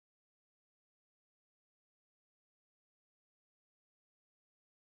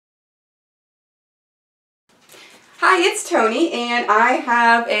Hi, it's Tony, and I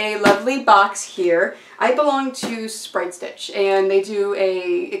have a lovely box here. I belong to Sprite Stitch, and they do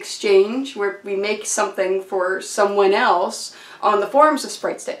a exchange where we make something for someone else on the forums of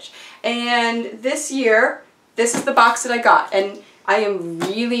Sprite Stitch. And this year, this is the box that I got, and I am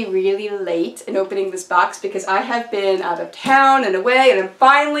really late in opening this box because I have been out of town and away, and I'm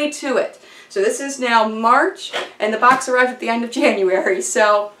finally to it. So this is now March, and the box arrived at the end of January,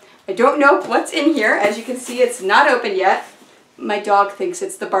 so I don't know what's in here. As you can see, it's not open yet. My dog thinks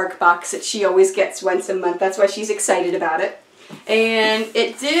it's the bark box that she always gets once a month. That's why she's excited about it. And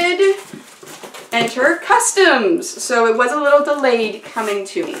it did enter customs, so it was a little delayed coming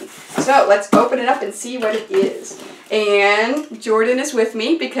to me. So let's open it up and see what it is. And Jordan is with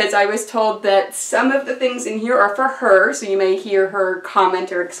me because I was told that some of the things in here are for her, so you may hear her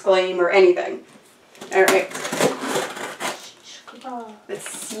comment or exclaim or anything. All right. Let's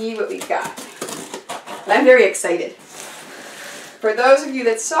see what we got. I'm very excited. For those of you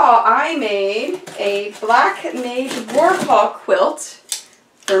that saw, I made a black made Warhol quilt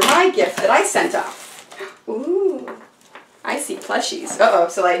for my gift that I sent off. Ooh, I see plushies. Uh-oh,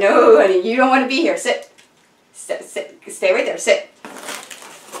 so like, no, honey, you don't want to be here. Sit. Sit. Stay right there. Sit.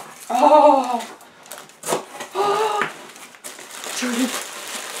 Oh. Oh. Jordan.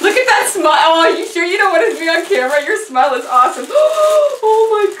 Look at that smile. Oh, are you sure you don't want to be on camera? Your smile is awesome. Oh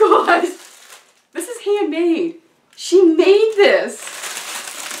my gosh. This is handmade. She made this.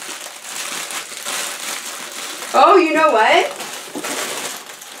 Oh, you know what?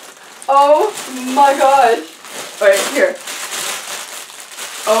 Oh my gosh. All right, here.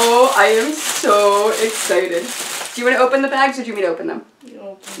 Oh, I am so excited. Do you want to open the bags or do you want me to open them? You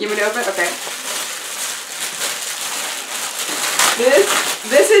want me to open? Okay.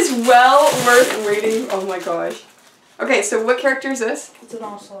 This is well worth waiting. Oh my gosh. Okay, so what character is this? It's an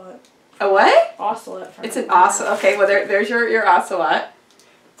ocelot. A what? Ocelot. It's an ocelot. Okay, well there's your ocelot.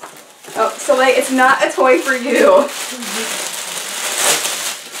 Oh, Soleil, it's not a toy for you.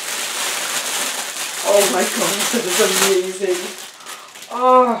 Oh my gosh, this is amazing.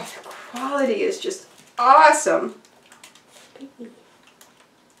 Oh, the quality is just awesome.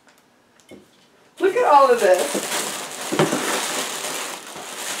 Look at all of this.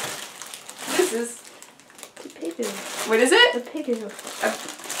 This is... The pigoo. What is it? The pigoo.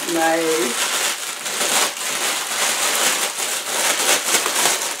 Nice.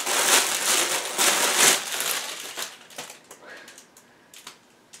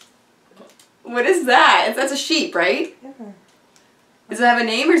 What is that? That's a sheep, right? Yeah. Does it have a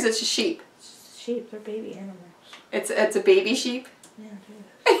name or is it just sheep? It's sheep. They're baby animals. It's a baby sheep? Yeah,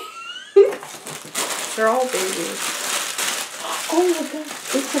 it is. They're all babies. Oh my god.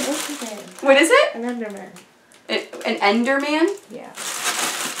 It's an Enderman. What is it? An Enderman. An Enderman? Yeah.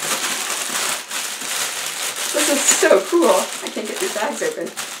 This is so cool. I can't get these bags open.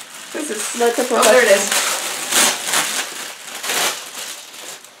 This is... Oh, there it is.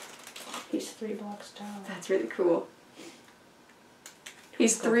 He's 3 blocks tall. That's really cool.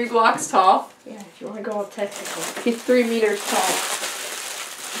 He's 3 blocks tall? Yeah, if you want to go all technical. He's 3 meters tall.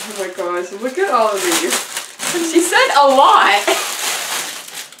 Oh my gosh, look at all of these. She said a lot.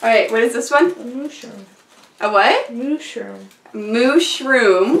 Alright, what is this one? A mushroom. A what? Mushroom.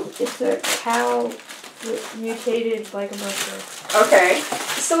 Mushroom. It's a cow mutated like a mushroom. Okay.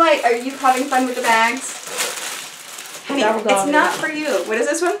 So, like, are you having fun with the bags? Honey, it's not for you. What is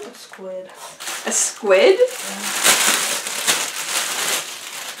this one? A squid. A squid? Yeah.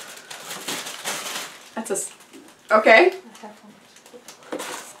 That's a... Okay.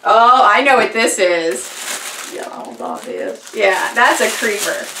 Oh, I know what this is. Yeah, that is. Yeah, that's a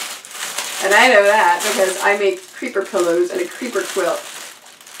creeper. And I know that because I make creeper pillows and a creeper quilt.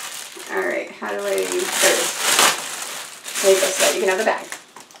 Alright, how do I... There it is. There you go, so you can have the bag.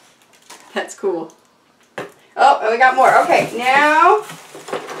 That's cool. Oh, and we got more. Okay, now...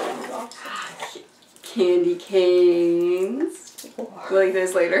 Candy canes. We'll eat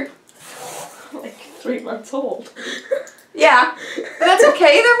those later. Like 3 months old. Yeah, but that's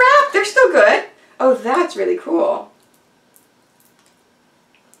okay. They're wrapped. They're still good. Oh, that's really cool.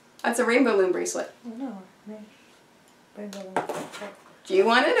 That's a rainbow loom bracelet. Oh no. Do you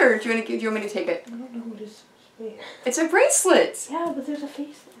want it, or do you want me to take it? I don't know what it's supposed to be. It's a bracelet. Yeah, but there's a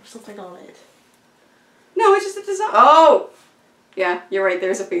face or something on it. No, it's just a design. Oh, yeah, you're right.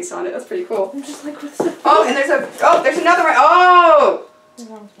 There's a face on it. That's pretty cool. I'm just like, what's the face? Oh, and there's another one. Oh.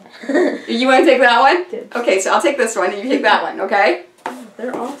 You want to take that one? Dibs. Okay, so I'll take this one, and you take that one. Okay. Oh,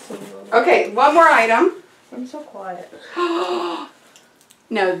 they're awesome. Okay, one more item. I'm so quiet.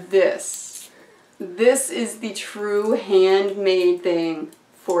 Now this is the true handmade thing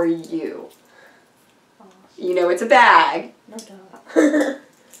for you. You know it's a bag. No doubt. Yeah,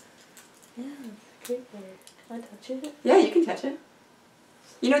 it's great. Can I touch it? Yeah, you can touch it.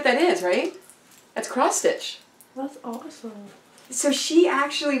 You know what that is, right? That's cross stitch. That's awesome. So she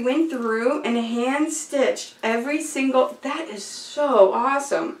actually went through and hand stitched every single. That is so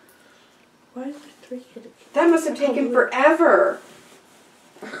awesome. Why is there 3 kitty? That must have taken forever.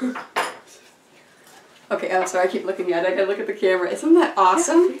 Okay, I'm sorry, I keep looking at it. I gotta look at the camera. Isn't that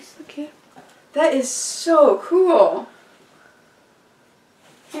awesome? Yeah, That is so cool.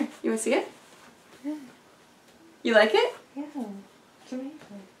 Here, you wanna see it? Yeah. You like it? Yeah. It's amazing.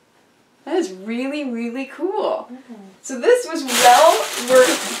 That is really, really cool. Yeah. So this was well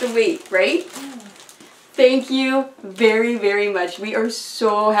worth the wait, right? Yeah. Thank you very, very much. We are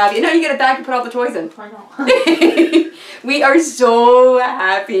so happy. And now you get it back and put all the toys in. I know. We are so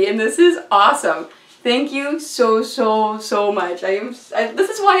happy, and this is awesome. Thank you so, so, so much. This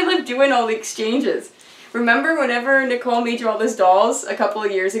is why I love doing all the exchanges. Remember whenever Nicole made you all those dolls a couple of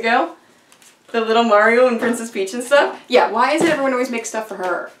years ago? The little Mario and Princess Peach and stuff? Yeah, why is it everyone always makes stuff for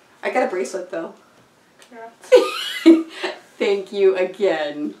her? I got a bracelet though. Thank you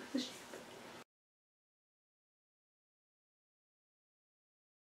again.